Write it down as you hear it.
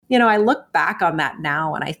I look back on that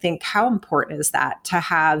now and I think, how important is that to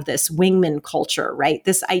have this wingman culture, right?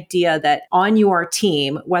 This idea that on your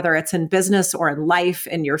team, whether it's in business or in life,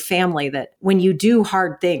 in your family, that when you do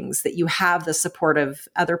hard things, that you have the support of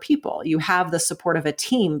other people, you have the support of a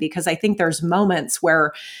team, because I think there's moments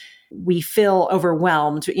where we feel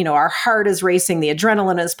overwhelmed, our heart is racing, the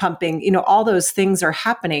adrenaline is pumping, all those things are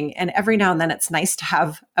happening. And every now and then it's nice to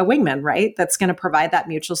have a wingman, right? That's going to provide that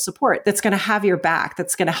mutual support, that's going to have your back,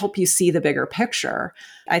 that's going to help you see the bigger picture.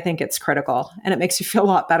 I think it's critical. And it makes you feel a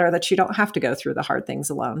lot better that you don't have to go through the hard things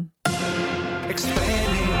alone.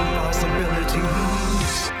 Expanding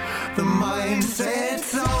possibilities, the Mindset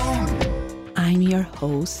Zone. I'm your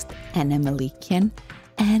host, Anna Malikian.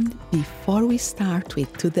 And before we start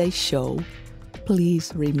with today's show,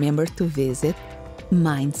 please remember to visit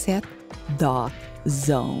mindset.zone.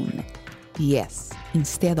 Yes,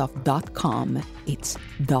 instead of .com, it's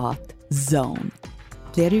 .zone.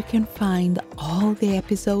 There you can find all the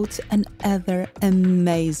episodes and other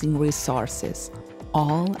amazing resources,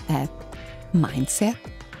 all at mindset.zone.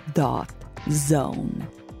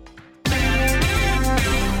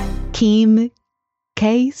 Kim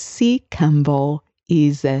K.C. Campbell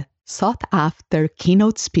is a sought-after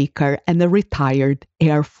keynote speaker and a retired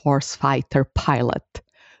Air Force fighter pilot.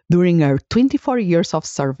 During her 24 years of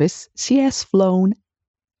service, she has flown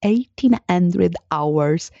 1,800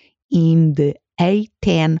 hours in the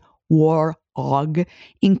A-10 Warhawk,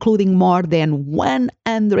 including more than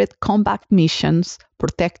 100 combat missions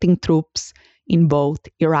protecting troops in both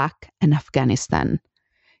Iraq and Afghanistan.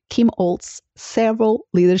 Kim holds several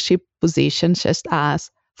leadership positions such as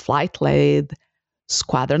flight lead,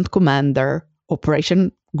 Squadron Commander,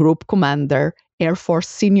 Operation Group Commander, Air Force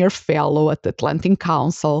Senior Fellow at the Atlantic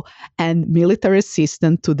Council, and Military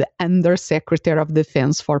Assistant to the Under Secretary of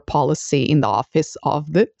Defense for Policy in the Office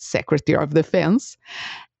of the Secretary of Defense.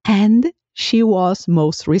 And she was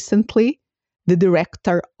most recently the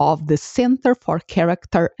Director of the Center for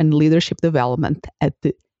Character and Leadership Development at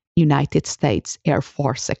the United States Air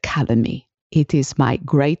Force Academy. It is my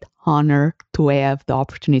great honor to have the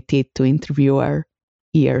opportunity to interview her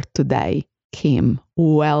here today. Kim,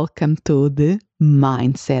 welcome to the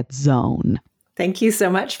Mindset Zone. Thank you so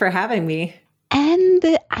much for having me.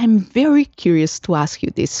 And I'm very curious to ask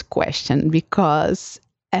you this question because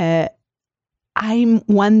I'm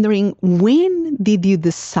wondering, when did you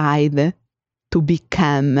decide to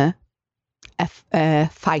become a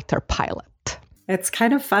fighter pilot? It's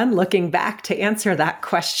kind of fun looking back to answer that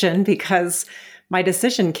question because my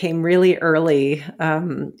decision came really early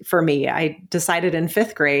for me. I decided in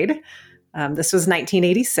fifth grade, this was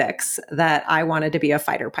 1986, that I wanted to be a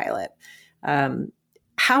fighter pilot.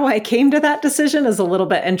 How I came to that decision is a little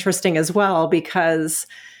bit interesting as well, because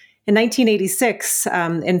in 1986,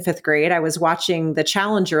 in fifth grade, I was watching the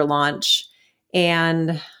Challenger launch.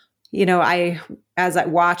 And, as I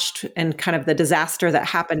watched and kind of the disaster that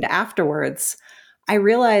happened afterwards, I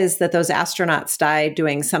realized that those astronauts died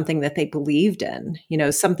doing something that they believed in,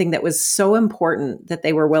 something that was so important that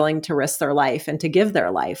they were willing to risk their life and to give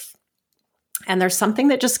their life. And there's something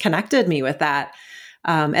that just connected me with that.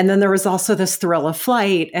 And then there was also this thrill of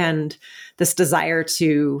flight and this desire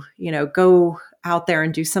to, go out there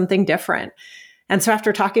and do something different. And so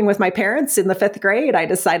after talking with my parents in the fifth grade, I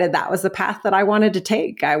decided that was the path that I wanted to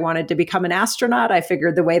take. I wanted to become an astronaut. I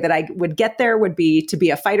figured the way that I would get there would be to be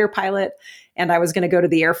a fighter pilot. And I was going to go to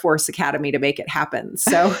the Air Force Academy to make it happen.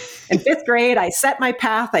 So in fifth grade, I set my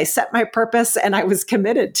path, I set my purpose, and I was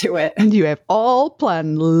committed to it. And you have all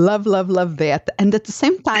planned. Love, love, love that. And at the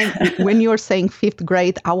same time, when you're saying fifth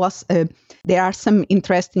grade, there are some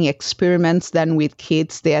interesting experiments done with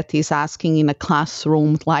kids that is asking in a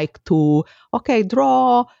classroom, like to,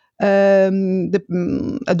 draw a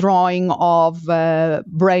drawing of a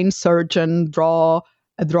brain surgeon, draw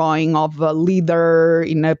a drawing of a leader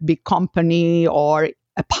in a big company or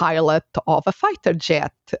a pilot of a fighter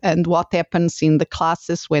jet. And what happens in the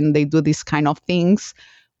classes when they do these kind of things,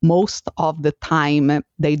 most of the time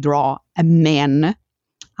they draw a man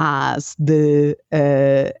as that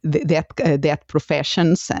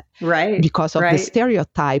professions, right? Because of the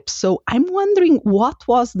stereotypes. So I'm wondering, what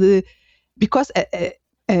was because at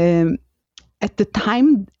the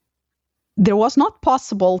time, there was not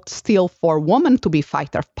possible still for women to be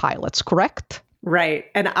fighter pilots, correct? Right.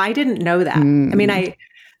 And I didn't know that. I mean,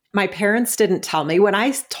 my parents didn't tell me. When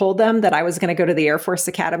I told them that I was going to go to the Air Force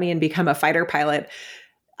Academy and become a fighter pilot,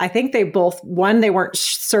 I think they both, they weren't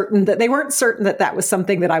certain that that was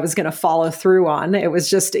something that I was going to follow through on. It was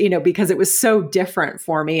just, because it was so different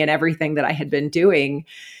for me and everything that I had been doing.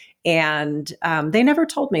 And they never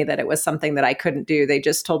told me that it was something that I couldn't do. They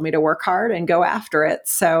just told me to work hard and go after it.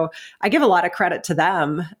 So I give a lot of credit to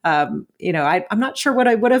them. I'm not sure what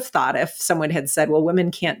I would have thought if someone had said, well,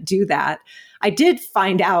 women can't do that. I did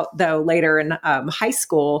find out, though, later in high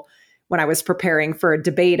school, when I was preparing for a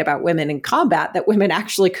debate about women in combat, that women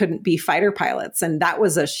actually couldn't be fighter pilots. And that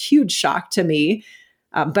was a huge shock to me.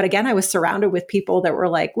 But again, I was surrounded with people that were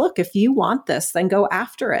like, look, if you want this, then go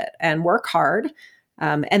after it and work hard.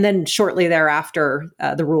 And then shortly thereafter,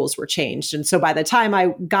 the rules were changed. And so by the time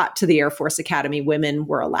I got to the Air Force Academy, women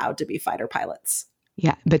were allowed to be fighter pilots.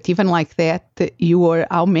 Yeah, but even like that, you were,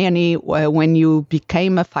 how many, when you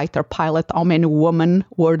became a fighter pilot, how many women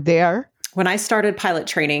were there? When I started pilot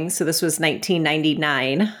training, so this was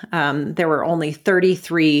 1999, there were only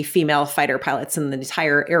 33 female fighter pilots in the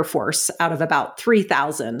entire Air Force out of about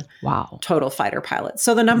 3,000 total fighter pilots.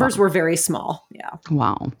 So the numbers were very small. Yeah.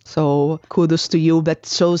 Wow. So kudos to you. But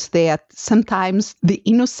shows that sometimes the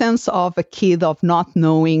innocence of a kid of not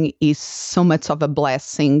knowing is so much of a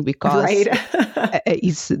blessing because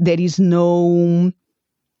there is no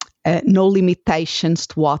limitations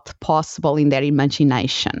to what's possible in their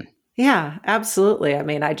imagination. Yeah, absolutely. I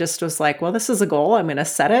mean, I just was like, well, this is a goal. I'm going to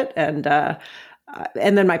set it. And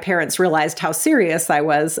then my parents realized how serious I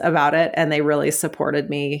was about it, and they really supported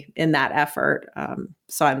me in that effort.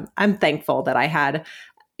 So I'm thankful that I had,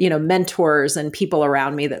 mentors and people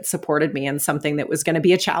around me that supported me in something that was going to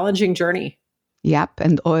be a challenging journey. Yep,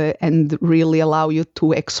 and really allow you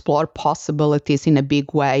to explore possibilities in a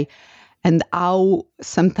big way, and how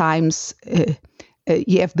sometimes.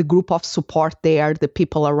 You have the group of support there, the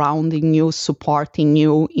people around you supporting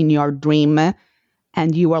you in your dream,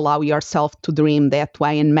 and you allow yourself to dream that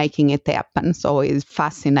way and making it happen. So it's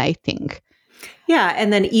fascinating. Yeah.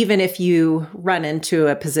 And then even if you run into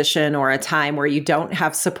a position or a time where you don't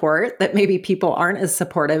have support, that maybe people aren't as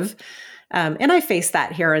supportive, and I face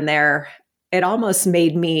that here and there, it almost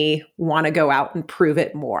made me want to go out and prove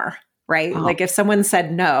it more, right? Oh. Like if someone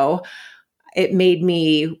said no, it made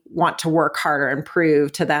me want to work harder and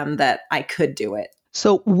prove to them that I could do it.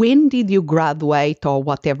 So when did you graduate, or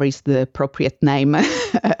whatever is the appropriate name in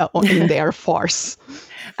the Air Force?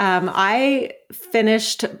 I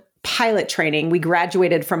finished pilot training. We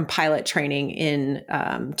graduated from pilot training in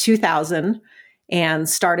 2000 and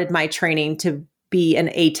started my training to be an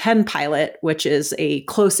A-10 pilot, which is a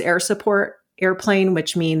close air support airplane,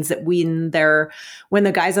 which means that when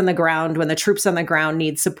the guys on the ground, when the troops on the ground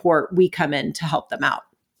need support, we come in to help them out.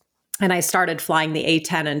 And I started flying the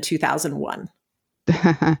A-10 in 2001.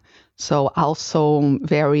 So also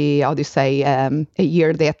very, how do you say, a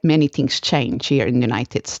year that many things change here in the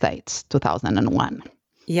United States, 2001.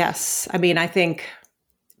 Yes. I mean, I think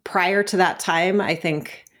prior to that time, I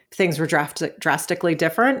think things were drastically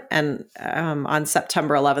different. And on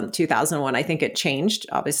September 11th, 2001, I think it changed,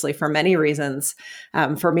 obviously, for many reasons.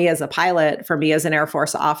 For me as a pilot, for me as an Air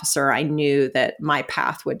Force officer, I knew that my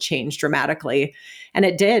path would change dramatically. And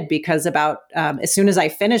it did, because as soon as I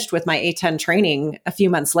finished with my A-10 training, a few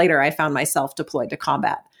months later, I found myself deployed to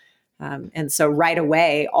combat. And so right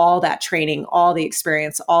away, all that training, all the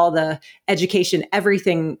experience, all the education,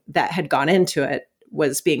 everything that had gone into it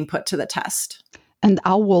was being put to the test. And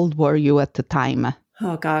how old were you at the time?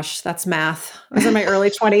 Oh gosh, that's math. I was in my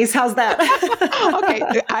early 20s. How's that?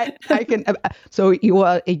 Okay, I can. So you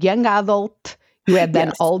were a young adult. You had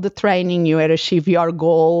done all the training. You had achieved your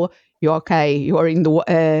goal. You were in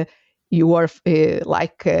the. You were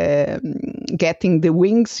getting the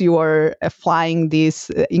wings. You were flying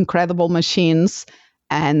these incredible machines,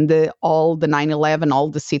 and all the 9/11, all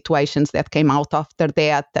the situations that came out after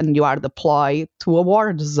that, and you are deployed to a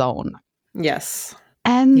war zone. Yes.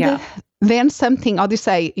 And then something, how do you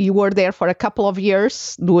say, you were there for a couple of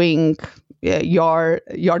years doing your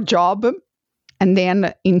job. And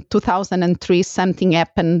then in 2003, something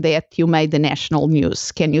happened that you made the national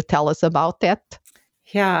news. Can you tell us about that?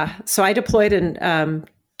 Yeah. So I deployed in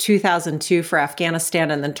 2002 for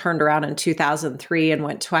Afghanistan, and then turned around in 2003 and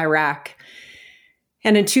went to Iraq.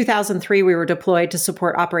 And in 2003, we were deployed to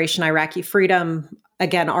support Operation Iraqi Freedom.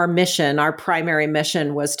 Again, our primary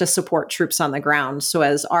mission was to support troops on the ground. So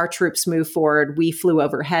as our troops moved forward, we flew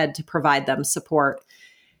overhead to provide them support.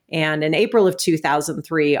 And in April of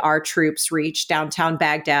 2003, our troops reached downtown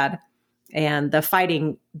Baghdad, and the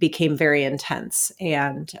fighting became very intense.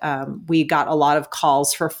 And we got a lot of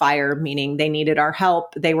calls for fire, meaning they needed our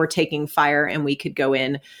help. They were taking fire, and we could go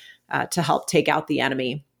in to help take out the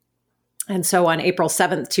enemy. And so on April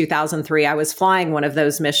 7th, 2003, I was flying one of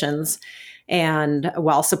those missions. And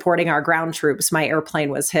while supporting our ground troops, my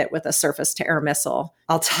airplane was hit with a surface-to-air missile.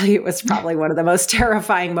 I'll tell you, it was probably one of the most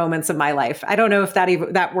terrifying moments of my life. I don't know if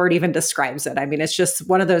that word even describes it. I mean, it's just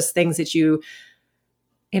one of those things that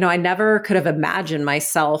I never could have imagined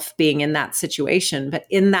myself being in that situation. But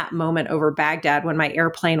in that moment over Baghdad, when my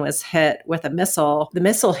airplane was hit with a missile, the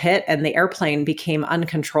missile hit and the airplane became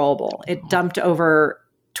uncontrollable. It dumped over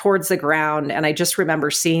towards the ground. And I just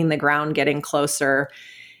remember seeing the ground getting closer.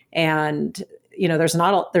 And, there's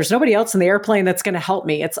nobody else in the airplane that's going to help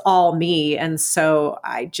me. It's all me. And so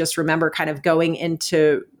I just remember kind of going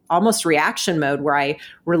into almost reaction mode where I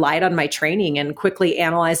relied on my training and quickly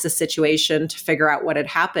analyzed the situation to figure out what had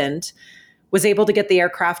happened, was able to get the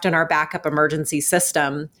aircraft in our backup emergency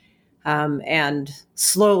system, and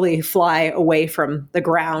slowly fly away from the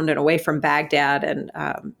ground and away from Baghdad. And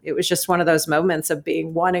it was just one of those moments of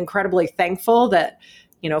being, one, incredibly thankful that,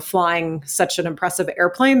 flying such an impressive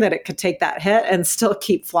airplane that it could take that hit and still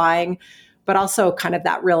keep flying, but also kind of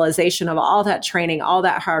that realization of all that training, all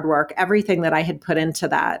that hard work, everything that I had put into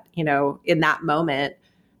that, in that moment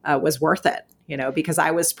was worth it, because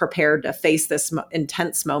I was prepared to face this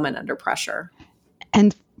intense moment under pressure.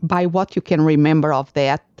 And by what you can remember of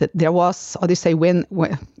that, there was, how do you say, when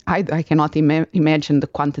I cannot imagine the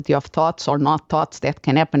quantity of thoughts or not thoughts that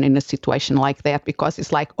can happen in a situation like that, because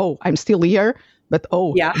it's like, oh, I'm still here, but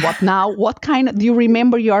yeah. What now? What do you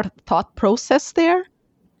remember your thought process there?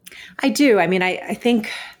 I do. I mean, I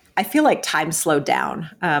feel like time slowed down.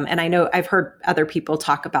 And I know I've heard other people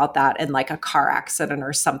talk about that in like a car accident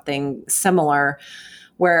or something similar,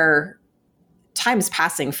 where time's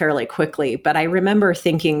passing fairly quickly. But I remember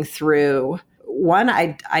thinking through, one,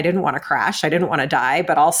 I didn't want to crash. I didn't want to die,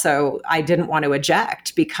 but also I didn't want to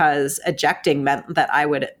eject, because ejecting meant that I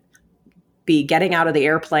would be getting out of the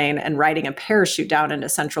airplane and riding a parachute down into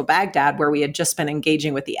central Baghdad, where we had just been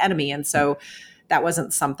engaging with the enemy. And so that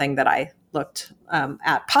wasn't something that I looked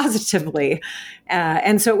at positively.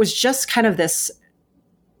 And so it was just kind of this,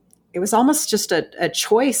 it was almost just a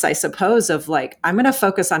choice, I suppose, of like, I'm going to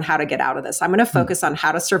focus on how to get out of this. I'm going to focus on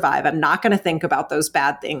how to survive. I'm not going to think about those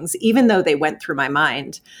bad things, even though they went through my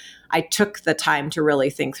mind. I took the time to really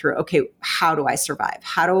think through, okay, how do I survive?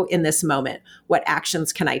 In this moment, what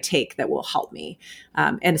actions can I take that will help me?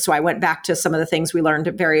 And so I went back to some of the things we learned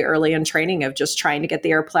very early in training of just trying to get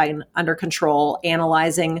the airplane under control,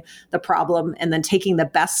 analyzing the problem, and then taking the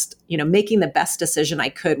best, making the best decision I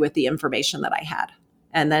could with the information that I had,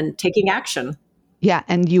 and then taking action. Yeah,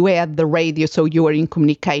 and you had the radio, so you were in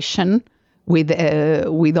communication with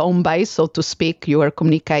home base, so to speak. You were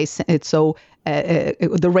communicating, so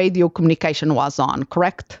the radio communication was on,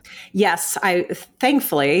 correct? Yes.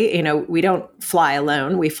 Thankfully, we don't fly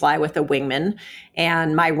alone. We fly with a wingman.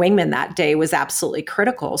 And my wingman that day was absolutely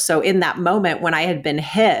critical. So in that moment when I had been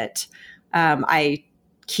hit, I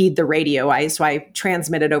keyed the radio. So I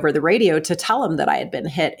transmitted over the radio to tell him that I had been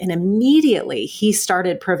hit. And immediately he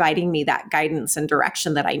started providing me that guidance and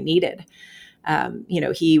direction that I needed.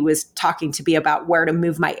 He was talking to me about where to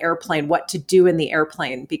move my airplane, what to do in the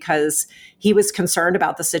airplane, because he was concerned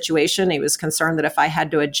about the situation. He was concerned that if I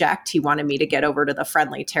had to eject, he wanted me to get over to the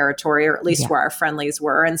friendly territory, or at least where our friendlies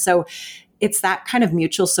were. And so it's that kind of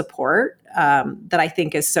mutual support that I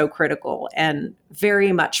think is so critical, and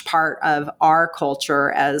very much part of our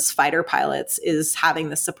culture as fighter pilots is having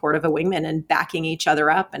the support of a wingman and backing each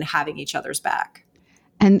other up and having each other's back.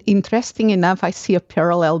 And interesting enough, I see a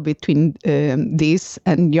parallel between this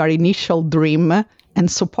and your initial dream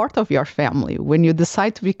and support of your family. When you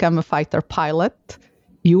decide to become a fighter pilot,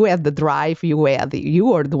 you had the drive, you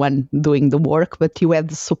were the one doing the work, but you had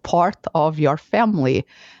the support of your family.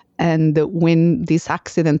 And when this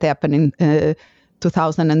accident happened in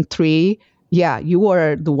 2003, you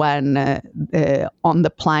were the one on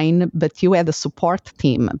the plane, but you had a support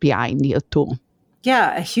team behind you too.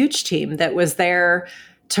 Yeah, a huge team that was there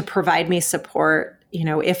to provide me support.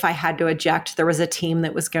 If I had to eject, there was a team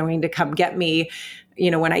that was going to come get me.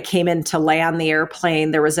 When I came in to land the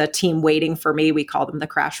airplane, there was a team waiting for me. We call them the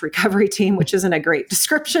crash recovery team, which isn't a great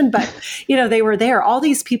description, but, they were there. All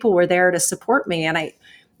these people were there to support me. And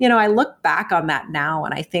I look back on that now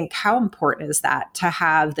and I think, how important is that to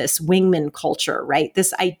have this wingman culture, right?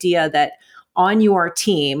 This idea that on your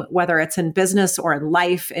team, whether it's in business or in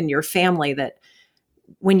life, in your family, that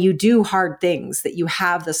when you do hard things, that you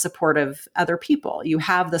have the support of other people, you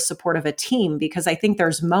have the support of a team, because I think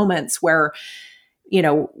there's moments where,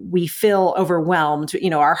 we feel overwhelmed,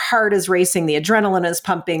 our heart is racing, the adrenaline is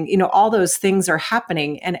pumping, all those things are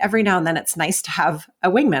happening. And every now and then it's nice to have a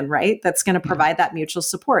wingman, right? That's going to provide that mutual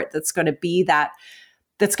support. That's going to be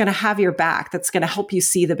that's going to have your back. That's going to help you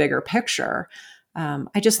see the bigger picture.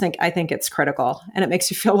 I think it's critical, and it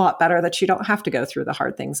makes you feel a lot better that you don't have to go through the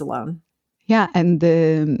hard things alone. Yeah,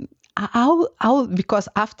 and how because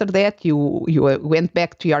after that you went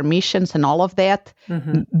back to your missions and all of that,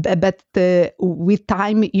 but with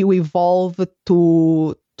time you evolve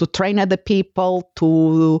to train other people,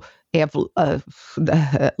 to have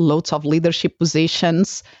loads of leadership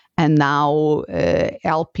positions, and now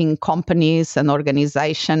helping companies and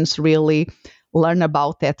organizations really learn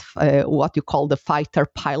about that, what you call the fighter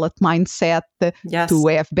pilot mindset, Yes. to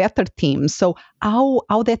have better teams. So how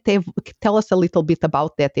that tell us a little bit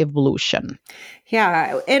about that evolution.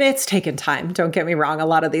 Yeah, and it's taken time. Don't get me wrong. A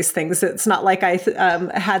lot of these things, it's not like I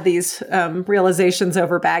had these realizations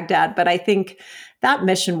over Baghdad, but I think that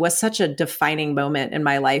mission was such a defining moment in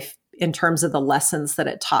my life in terms of the lessons that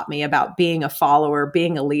it taught me about being a follower,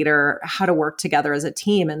 being a leader, how to work together as a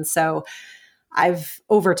team. And so I've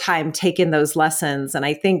over time taken those lessons, and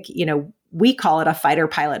I think, we call it a fighter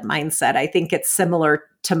pilot mindset. I think it's similar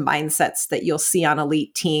to mindsets that you'll see on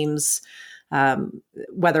elite teams,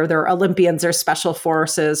 whether they're Olympians or special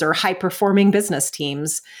forces or high performing business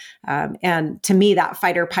teams. And to me, that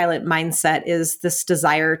fighter pilot mindset is this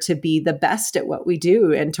desire to be the best at what we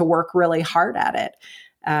do and to work really hard at it.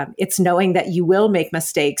 It's knowing that you will make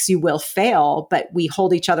mistakes, you will fail, but we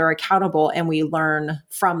hold each other accountable and we learn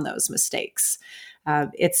from those mistakes.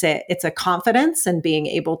 It's a confidence in being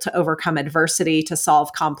able to overcome adversity, to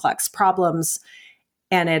solve complex problems.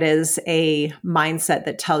 And it is a mindset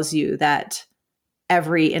that tells you that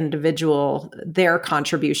every individual, their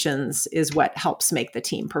contributions is what helps make the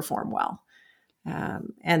team perform well.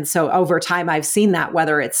 And so over time, I've seen that,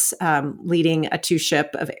 whether it's leading a 2-ship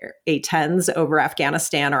of A-10s over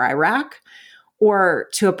Afghanistan or Iraq, or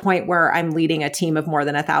to a point where I'm leading a team of more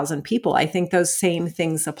than 1,000 people. I think those same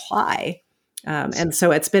things apply. And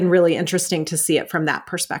so it's been really interesting to see it from that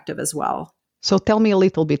perspective as well. So tell me a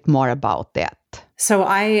little bit more about that. So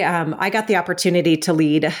I got the opportunity to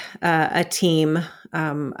lead a team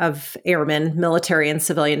of airmen, military and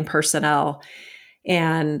civilian personnel.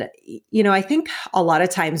 And, I think a lot of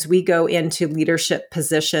times we go into leadership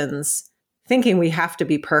positions thinking we have to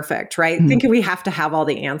be perfect, right? Mm-hmm. Thinking we have to have all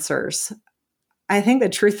the answers. I think the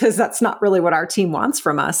truth is that's not really what our team wants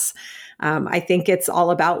from us. I think it's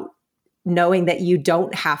all about knowing that you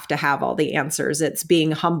don't have to have all the answers. It's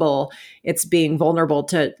being humble. It's being vulnerable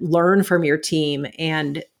to learn from your team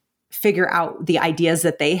and figure out the ideas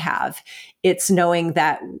that they have. It's knowing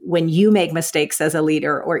that when you make mistakes as a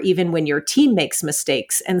leader, or even when your team makes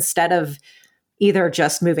mistakes, instead of either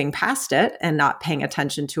just moving past it and not paying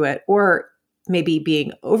attention to it, or maybe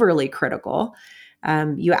being overly critical,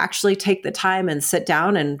 you actually take the time and sit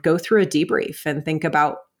down and go through a debrief and think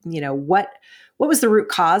about, what was the root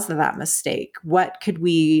cause of that mistake? What could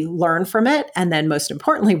we learn from it? And then most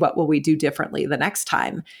importantly, what will we do differently the next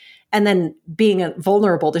time? And then being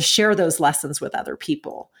vulnerable to share those lessons with other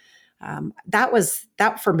people.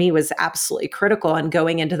 That for me was absolutely critical. And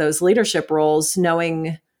going into those leadership roles,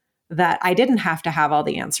 knowing that I didn't have to have all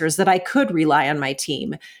the answers, that I could rely on my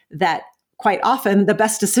team, that quite often the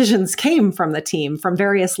best decisions came from the team, from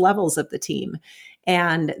various levels of the team.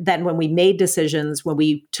 And then when we made decisions, when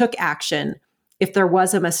we took action, if there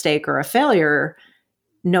was a mistake or a failure,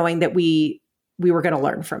 knowing that we were going to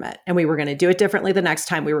learn from it and we were going to do it differently the next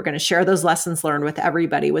time. We were going to share those lessons learned with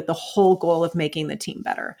everybody with the whole goal of making the team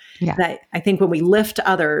better. Yeah. I think when we lift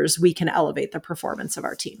others, we can elevate the performance of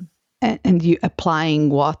our team. And you applying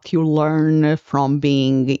what you learn from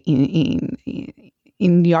being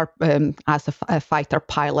in your as a fighter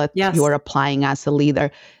pilot, yes. You are applying as a leader.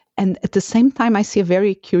 And at the same time, I see a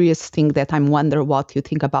very curious thing that I'm wondering what you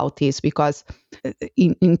think about this, because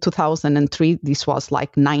in 2003, this was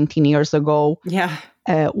like 19 years ago. Yeah.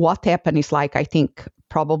 What happened is, like, I think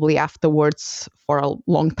probably afterwards for a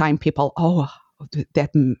long time, people,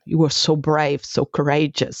 that you were so brave, so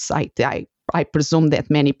courageous. I presume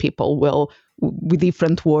that many people will, with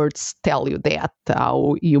different words, tell you that,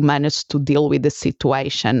 how you managed to deal with the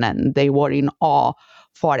situation, and they were in awe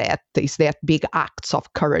for it. Is that big acts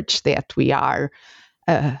of courage that we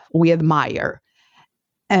admire.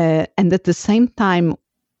 And at the same time,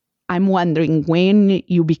 I'm wondering, when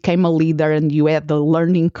you became a leader and you had the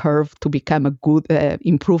learning curve to become a good,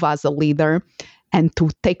 improve as a leader, and to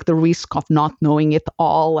take the risk of not knowing it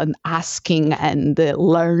all and asking and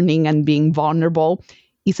learning and being vulnerable,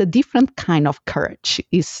 is a different kind of courage.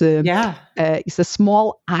 It's a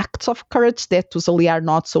small acts of courage that usually are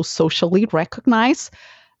not so socially recognized.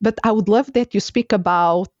 But I would love that you speak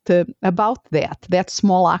about that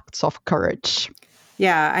small acts of courage.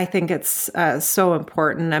 Yeah, I think it's so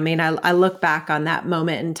important. I mean, I look back on that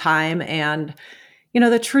moment in time, and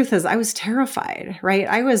The truth is I was terrified, right?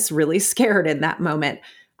 I was really scared in that moment.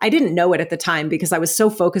 I didn't know it at the time because I was so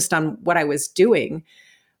focused on what I was doing.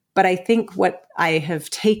 But I think what I have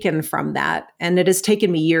taken from that, and it has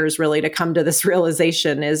taken me years really to come to this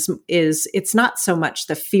realization, is it's not so much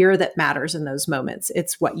the fear that matters in those moments.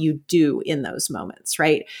 It's what you do in those moments,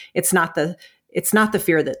 right? It's not the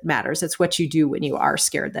fear that matters. It's what you do when you are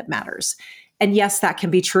scared that matters. And yes, that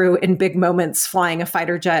can be true in big moments, flying a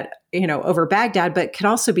fighter jet, over Baghdad, but can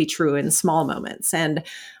also be true in small moments. And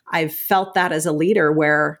I've felt that as a leader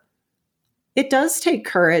where it does take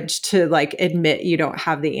courage to admit you don't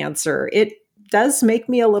have the answer. It does make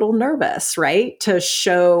me a little nervous, right? To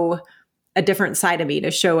show a different side of me,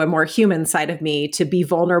 to show a more human side of me, to be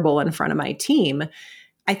vulnerable in front of my team.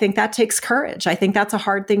 I think that takes courage. I think that's a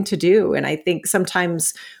hard thing to do. And I think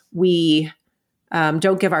sometimes we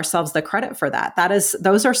don't give ourselves the credit for that.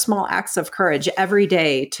 Those are small acts of courage every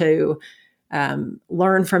day to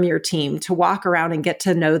learn from your team, to walk around and get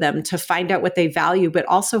to know them, to find out what they value, but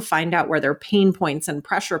also find out where their pain points and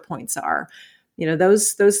pressure points are.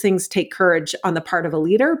 Those things take courage on the part of a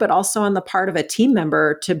leader, but also on the part of a team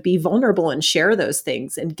member to be vulnerable and share those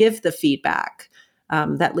things and give the feedback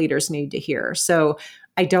that leaders need to hear. So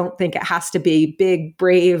I don't think it has to be big,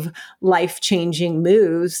 brave, life-changing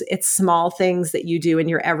moves. It's small things that you do in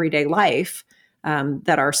your everyday life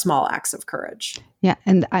that are small acts of courage. Yeah,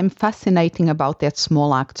 and I'm fascinating about that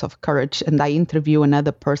small acts of courage. And I interview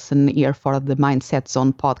another person here for the Mindset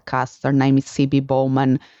Zone podcast. Her name is C.B.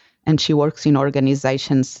 Bowman, and she works in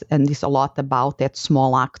organizations and is a lot about that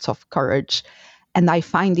small acts of courage. And I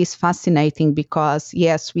find this fascinating because,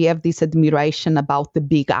 yes, we have this admiration about the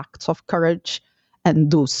big acts of courage,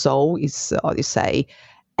 and do so is, how you say.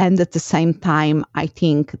 And at the same time, I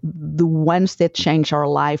think the ones that change our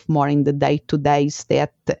life more in the day-to-day is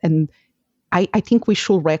that, and I think we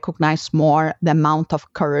should recognize more the amount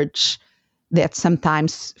of courage that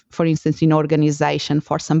sometimes, for instance, in organization,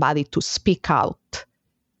 for somebody to speak out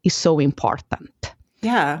is so important.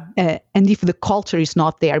 Yeah. And if the culture is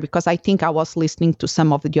not there, because I think I was listening to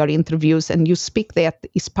some of your interviews and you speak that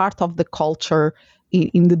is part of the culture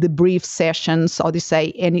in the debrief sessions, or they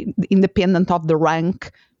say, any independent of the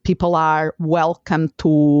rank, people are welcome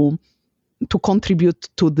to contribute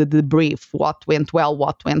to the debrief, what went well,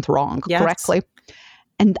 what went wrong, yes. Correctly.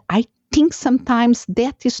 And I think sometimes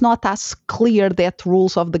that is not as clear, that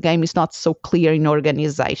rules of the game is not so clear in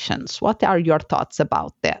organizations. What are your thoughts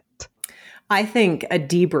about that? I think a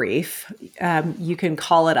debrief, you can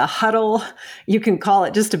call it a huddle, you can call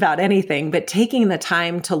it just about anything, but taking the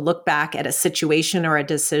time to look back at a situation or a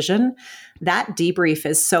decision, that debrief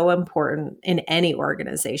is so important in any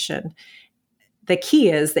organization. The key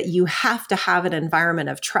is that you have to have an environment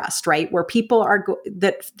of trust, right? Where people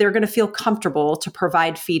that they're going to feel comfortable to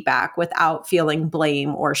provide feedback without feeling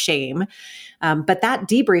blame or shame. But that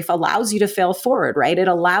debrief allows you to fail forward, right? It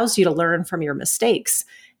allows you to learn from your mistakes.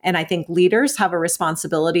 And I think leaders have a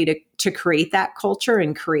responsibility to create that culture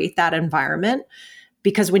and create that environment,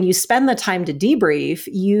 because when you spend the time to debrief,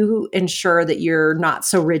 you ensure that you're not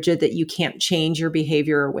so rigid that you can't change your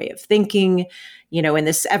behavior or way of thinking. In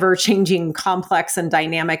this ever-changing, complex and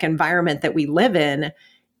dynamic environment that we live in,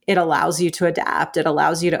 it allows you to adapt. It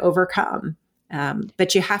allows you to overcome.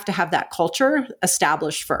 But you have to have that culture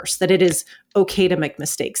established first, that it is okay to make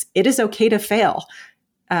mistakes. It is okay to fail.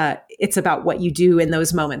 It's about what you do in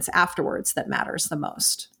those moments afterwards that matters the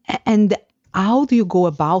most. And how do you go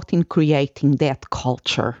about in creating that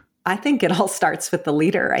culture? I think it all starts with the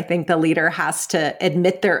leader. I think the leader has to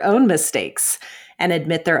admit their own mistakes and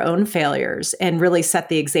admit their own failures and really set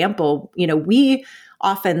the example. We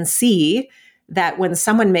often see that when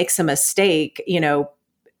someone makes a mistake,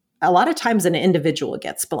 a lot of times an individual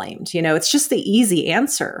gets blamed. It's just the easy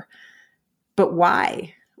answer. But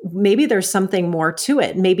why? Maybe there's something more to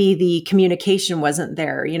it. Maybe the communication wasn't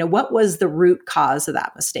there. What was the root cause of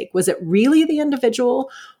that mistake? Was it really the individual?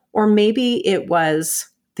 Or maybe it was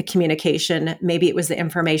the communication. Maybe it was the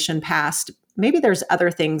information passed. Maybe there's other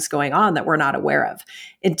things going on that we're not aware of.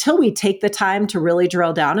 Until we take the time to really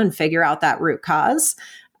drill down and figure out that root cause,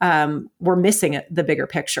 we're missing the bigger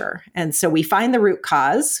picture. And so we find the root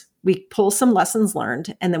cause, we pull some lessons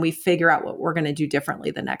learned, and then we figure out what we're going to do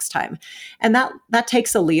differently the next time. And that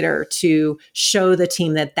takes a leader to show the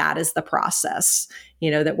team that is the process,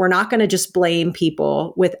 that we're not going to just blame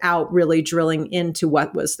people without really drilling into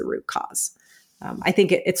what was the root cause. I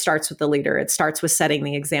think it starts with the leader. It starts with setting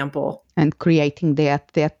the example. And creating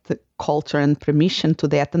that culture and permission to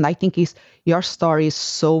that. And I think your story is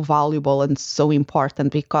so valuable and so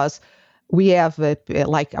important, because we have,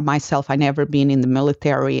 like myself, I never been in the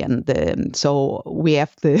military, and so we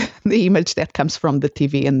have the image that comes from the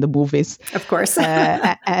TV and the movies. Of course.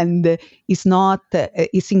 And it's not,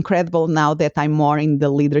 it's incredible now that I'm more in the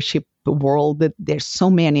leadership world. That there's so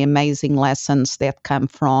many amazing lessons that come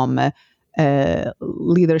from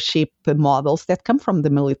leadership models that come from the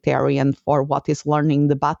military, and for what is learning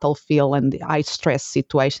the battlefield and the high stress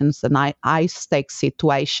situations and high stakes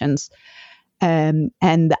situations.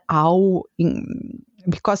 And how,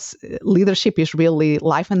 because leadership is really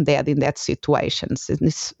life and death in that situations.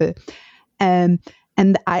 And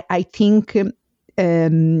I think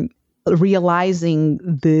realizing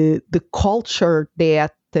the culture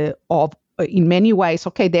that of in many ways,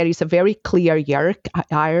 okay, there is a very clear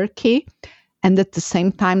hierarchy, and at the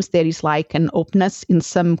same time there is like an openness in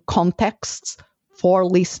some contexts for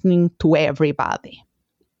listening to everybody.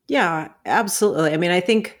 Yeah, absolutely. I mean, I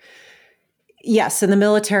think, yes, in the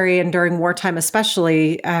military and during wartime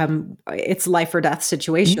especially, it's life or death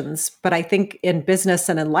situations. Mm-hmm. But I think in business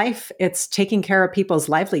and in life, it's taking care of people's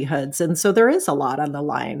livelihoods. And so there is a lot on the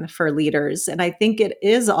line for leaders. And I think it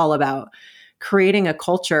is all about creating a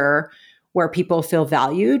culture where people feel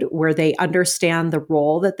valued, where they understand the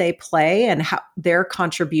role that they play and how their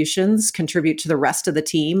contributions contribute to the rest of the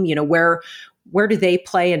team. You know, where do they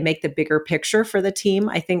play and make the bigger picture for the team?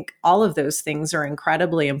 I think all of those things are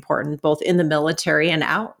incredibly important, both in the military and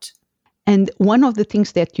out. And one of the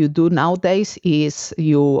things that you do nowadays is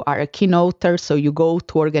you are a keynoter, so you go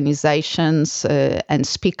to organizations and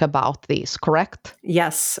speak about this, correct?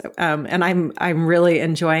 Yes, and I'm really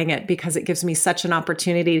enjoying it because it gives me such an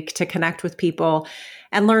opportunity to connect with people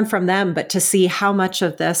and learn from them, but to see how much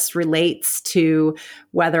of this relates to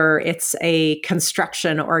whether it's a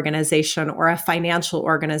construction organization or a financial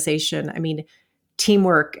organization. I mean,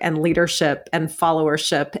 teamwork and leadership and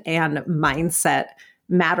followership and mindset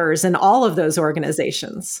matters in all of those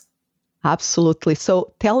organizations. Absolutely.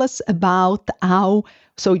 So tell us about how,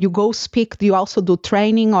 so you go speak, do you also do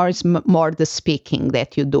training, or is more the speaking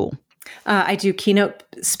that you do? I do keynote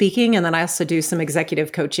speaking, and then I also do some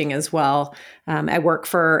executive coaching as well. I work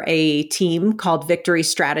for a team called Victory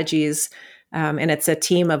Strategies, and it's a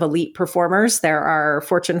team of elite performers. There are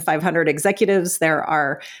Fortune 500 executives, there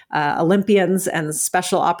are Olympians and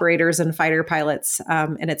special operators and fighter pilots,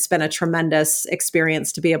 and it's been a tremendous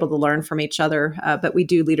experience to be able to learn from each other, but we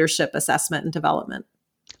do leadership assessment and development.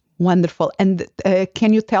 Wonderful. And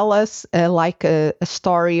can you tell us like a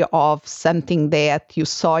story of something that you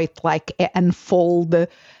saw it like unfold,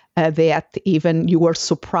 that even you were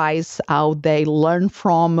surprised how they learn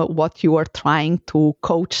from what you were trying to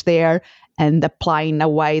coach there and apply in a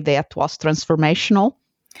way that was transformational?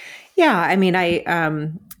 Yeah, I mean,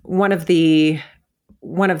 one of the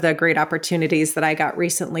great opportunities that I got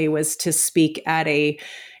recently was to speak at a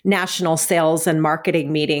national sales and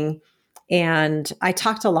marketing meeting. And I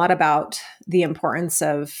talked a lot about the importance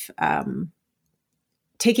of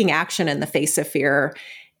taking action in the face of fear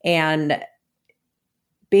and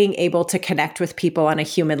being able to connect with people on a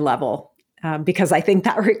human level, because I think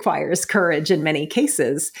that requires courage in many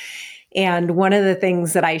cases. And one of the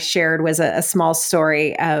things that I shared was a small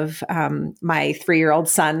story of my 3-year-old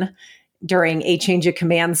son during a change of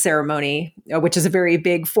command ceremony, which is a very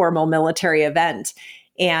big formal military event.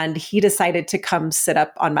 And he decided to come sit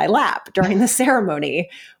up on my lap during the ceremony,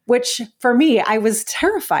 which for me, I was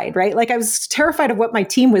terrified, right? Like I was terrified of what my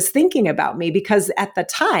team was thinking about me, because at the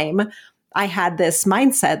time I had this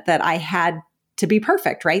mindset that I had to be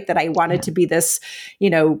perfect, right? That I wanted to be this,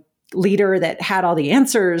 leader that had all the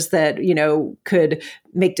answers, that, could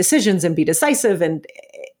make decisions and be decisive. And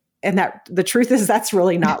that the truth is that's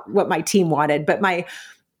really not what my team wanted. But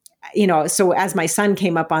so as my son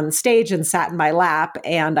came up on stage and sat in my lap,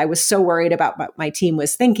 and I was so worried about what my team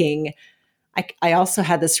was thinking, I also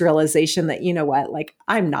had this realization that, like,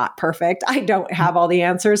 I'm not perfect. I don't have all the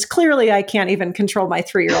answers. Clearly, I can't even control my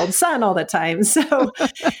 3-year-old son all the time. So,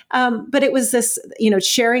 but it was this,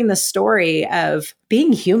 sharing the story of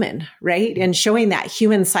being human, right? And showing that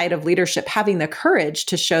human side of leadership, having the courage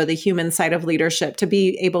to show the human side of leadership, to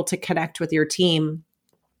be able to connect with your team.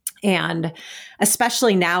 And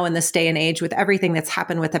especially now in this day and age with everything that's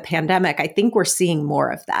happened with the pandemic, I think we're seeing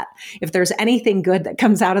more of that. If there's anything good that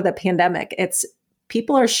comes out of the pandemic, it's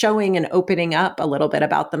people are showing and opening up a little bit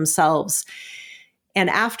about themselves. And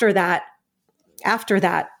after that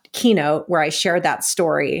keynote where I shared that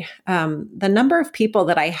story, the number of people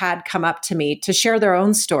that I had come up to me to share their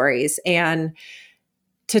own stories and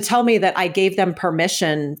to tell me that I gave them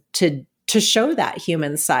permission to show that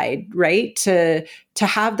human side, right? To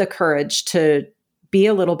have the courage to be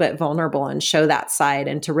a little bit vulnerable and show that side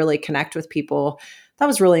and to really connect with people. that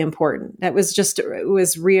was really important. It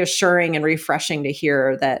was reassuring and refreshing to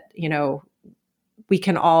hear that, we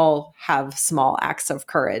can all have small acts of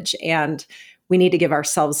courage, and we need to give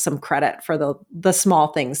ourselves some credit for the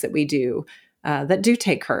small things that we do that do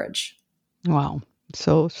take courage. Wow.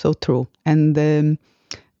 So true. And I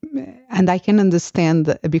can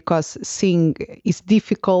understand, because seeing is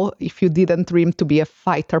difficult if you didn't dream to be a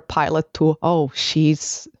fighter pilot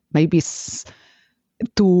she's maybe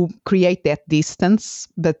to create that distance.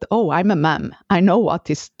 But, I'm a mom. I know what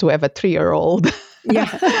is to have a 3-year-old. Yeah.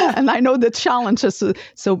 And I know the challenges.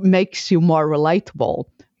 So makes you more relatable.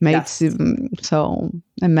 Makes Yes. So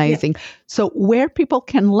amazing. Yeah. So where people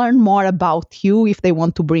can learn more about you, if they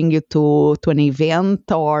want to bring you to an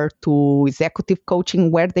event or to executive coaching,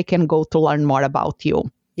 where they can go to learn more about you?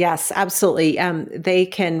 Yes, absolutely. They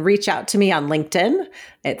can reach out to me on LinkedIn.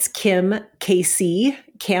 It's Kim KC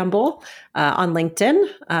Campbell on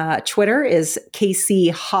LinkedIn. Twitter is KC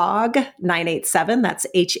Hawg 987. That's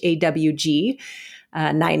HAWG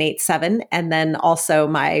 987. And then also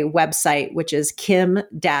my website, which is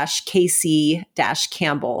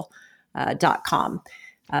kim-kc-campbell.com.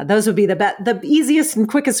 Those would be the easiest and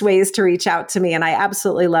quickest ways to reach out to me. And I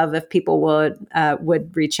absolutely love if people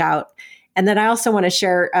would reach out. And then I also want to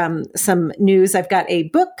share some news. I've got a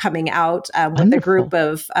book coming out with a group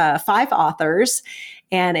of 5 authors,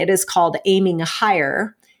 and it is called Aiming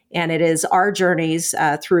Higher. And it is our journeys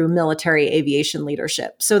through military aviation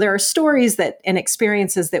leadership. So there are stories and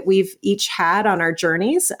experiences that we've each had on our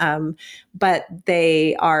journeys, but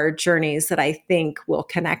they are journeys that I think will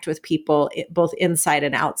connect with people both inside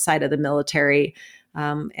and outside of the military.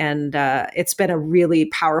 And it's been a really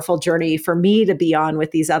powerful journey for me to be on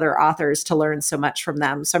with these other authors, to learn so much from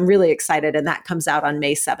them. So I'm really excited. And that comes out on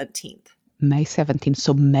May 17th. May 17th.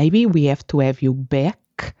 So maybe we have to have you back.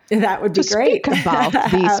 That would be great. Speak about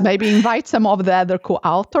this. Maybe invite some of the other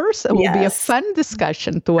co-authors. It will be a fun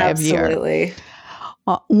discussion to have here. Absolutely.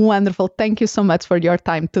 Wonderful. Thank you so much for your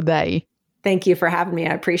time today. Thank you for having me.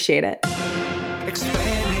 I appreciate it.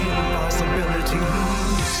 Expanding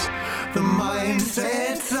possibilities. The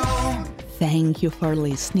Mindset Zone. Thank you for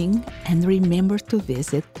listening, and remember to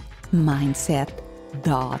visit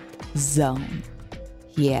mindset.zone.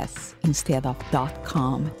 Yes, instead of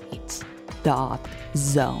 .com, it's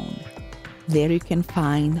 .zone. There you can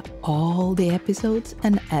find all the episodes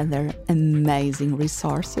and other amazing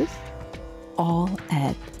resources, all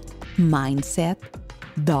at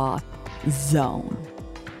mindset.zone.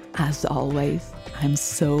 As always, I'm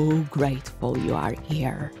so grateful you are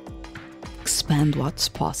here. Expand what's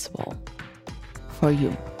possible for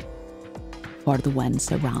you, for the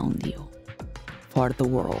ones around you, for the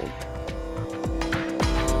world.